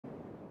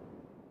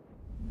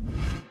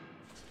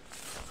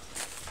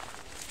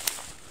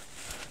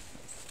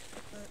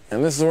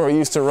And this is where we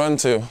used to run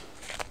to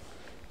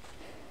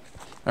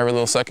every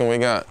little second we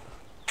got.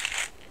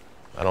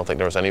 I don't think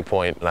there was any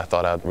point and I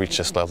thought I'd reach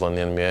this level in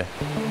the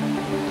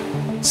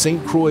NBA.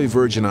 St. Croix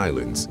Virgin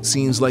Islands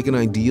seems like an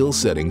ideal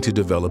setting to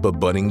develop a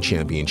budding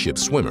championship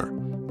swimmer,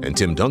 and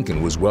Tim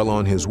Duncan was well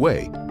on his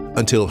way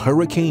until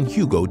Hurricane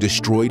Hugo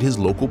destroyed his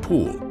local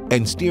pool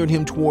and steered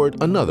him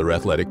toward another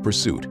athletic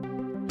pursuit.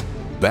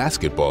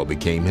 Basketball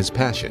became his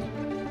passion,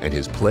 and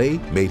his play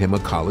made him a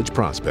college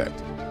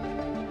prospect.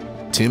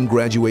 Tim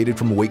graduated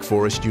from Wake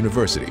Forest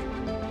University,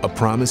 a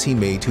promise he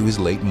made to his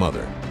late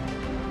mother.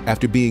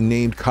 After being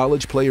named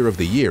College Player of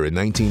the Year in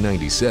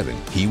 1997,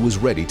 he was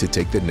ready to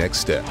take the next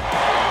step.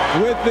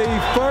 With the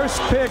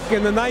first pick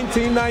in the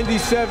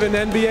 1997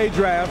 NBA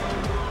draft,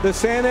 the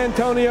San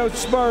Antonio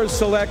Spurs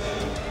select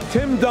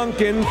Tim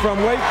Duncan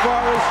from Wake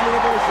Forest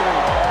University.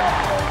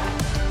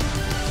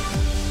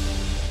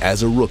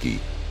 As a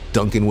rookie,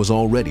 Duncan was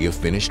already a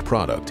finished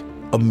product,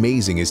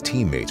 amazing his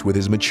teammates with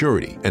his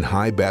maturity and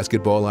high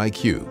basketball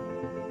IQ.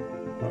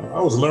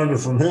 I was learning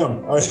from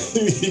him.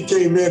 He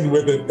came in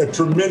with a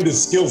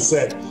tremendous skill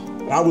set.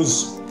 I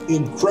was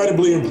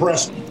incredibly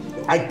impressed.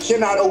 I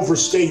cannot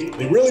overstate,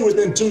 really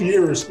within 2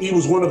 years, he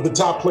was one of the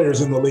top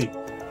players in the league.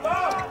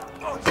 Oh,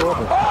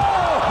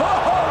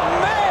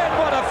 man,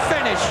 what a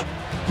finish.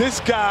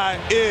 This guy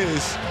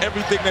is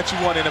everything that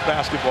you want in a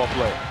basketball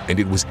player. And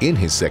it was in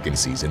his second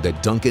season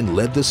that Duncan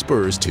led the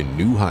Spurs to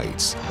new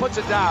heights. Puts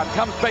it down,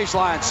 comes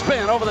baseline,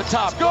 spin over the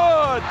top.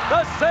 Good!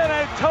 The San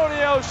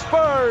Antonio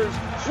Spurs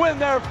win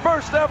their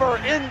first ever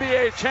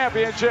NBA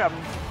championship.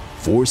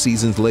 4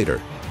 seasons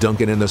later,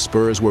 Duncan and the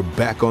Spurs were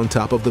back on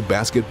top of the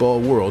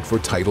basketball world for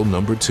title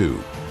number 2.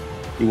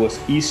 It was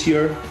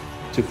easier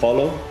to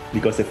follow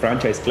because the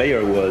franchise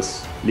player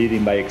was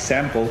leading by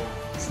example.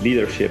 His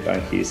leadership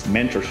and his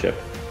mentorship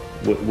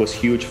was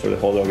huge for the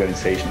whole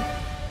organization.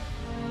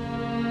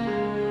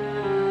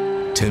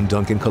 Tim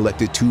Duncan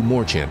collected 2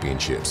 more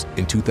championships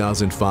in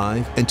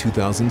 2005 and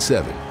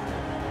 2007.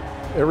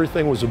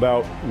 Everything was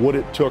about what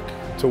it took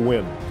to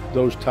win.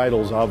 Those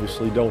titles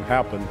obviously don't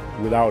happen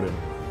without him.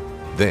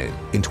 Then,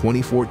 in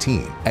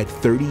 2014, at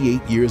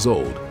 38 years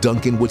old,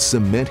 Duncan would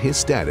cement his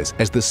status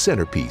as the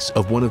centerpiece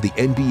of one of the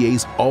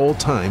NBA's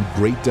all-time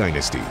great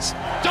dynasties.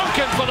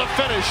 Duncan for the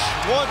finish.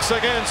 Once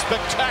again,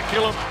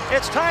 spectacular.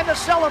 It's time to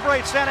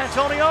celebrate, San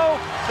Antonio.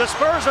 The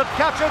Spurs have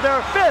captured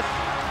their 5th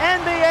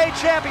NBA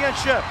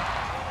championship.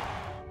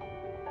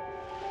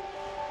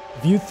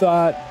 If you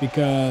thought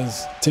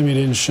because Timmy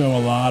didn't show a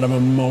lot of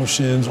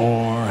emotions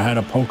or had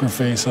a poker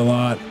face a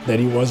lot that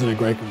he wasn't a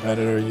great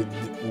competitor,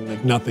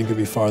 nothing could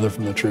be farther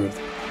from the truth.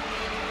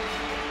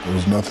 There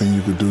was nothing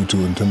you could do to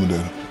intimidate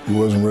him. He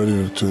wasn't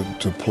ready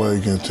to play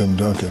against Tim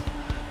Duncan.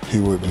 He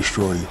would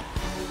destroy you.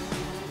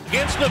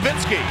 Against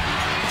Nowitzki.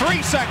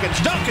 3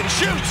 seconds. Duncan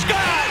shoots,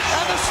 scores,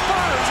 and the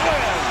Spurs win.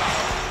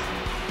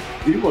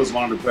 He was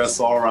one of the best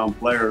all-around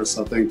players,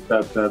 I think,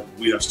 that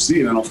we have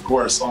seen. And of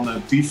course, on the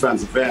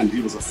defensive end,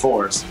 he was a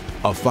force.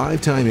 A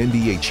 5-time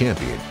NBA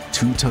champion,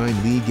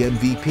 2-time league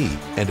MVP,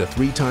 and a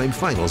 3-time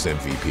finals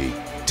MVP,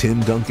 Tim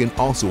Duncan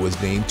also was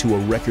named to a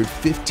record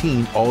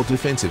 15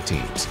 all-defensive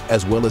teams,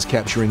 as well as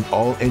capturing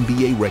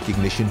all-NBA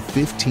recognition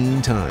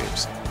 15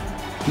 times.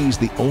 He's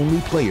the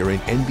only player in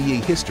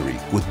NBA history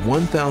with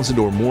 1,000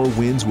 or more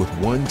wins with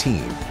one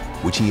team,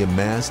 which he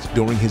amassed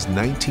during his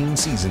 19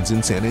 seasons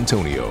in San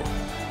Antonio.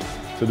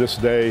 To this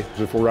day,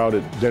 if we're out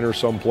at dinner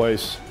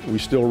someplace, we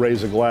still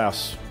raise a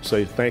glass,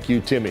 say, "Thank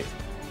you, Timmy."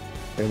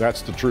 And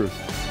that's the truth.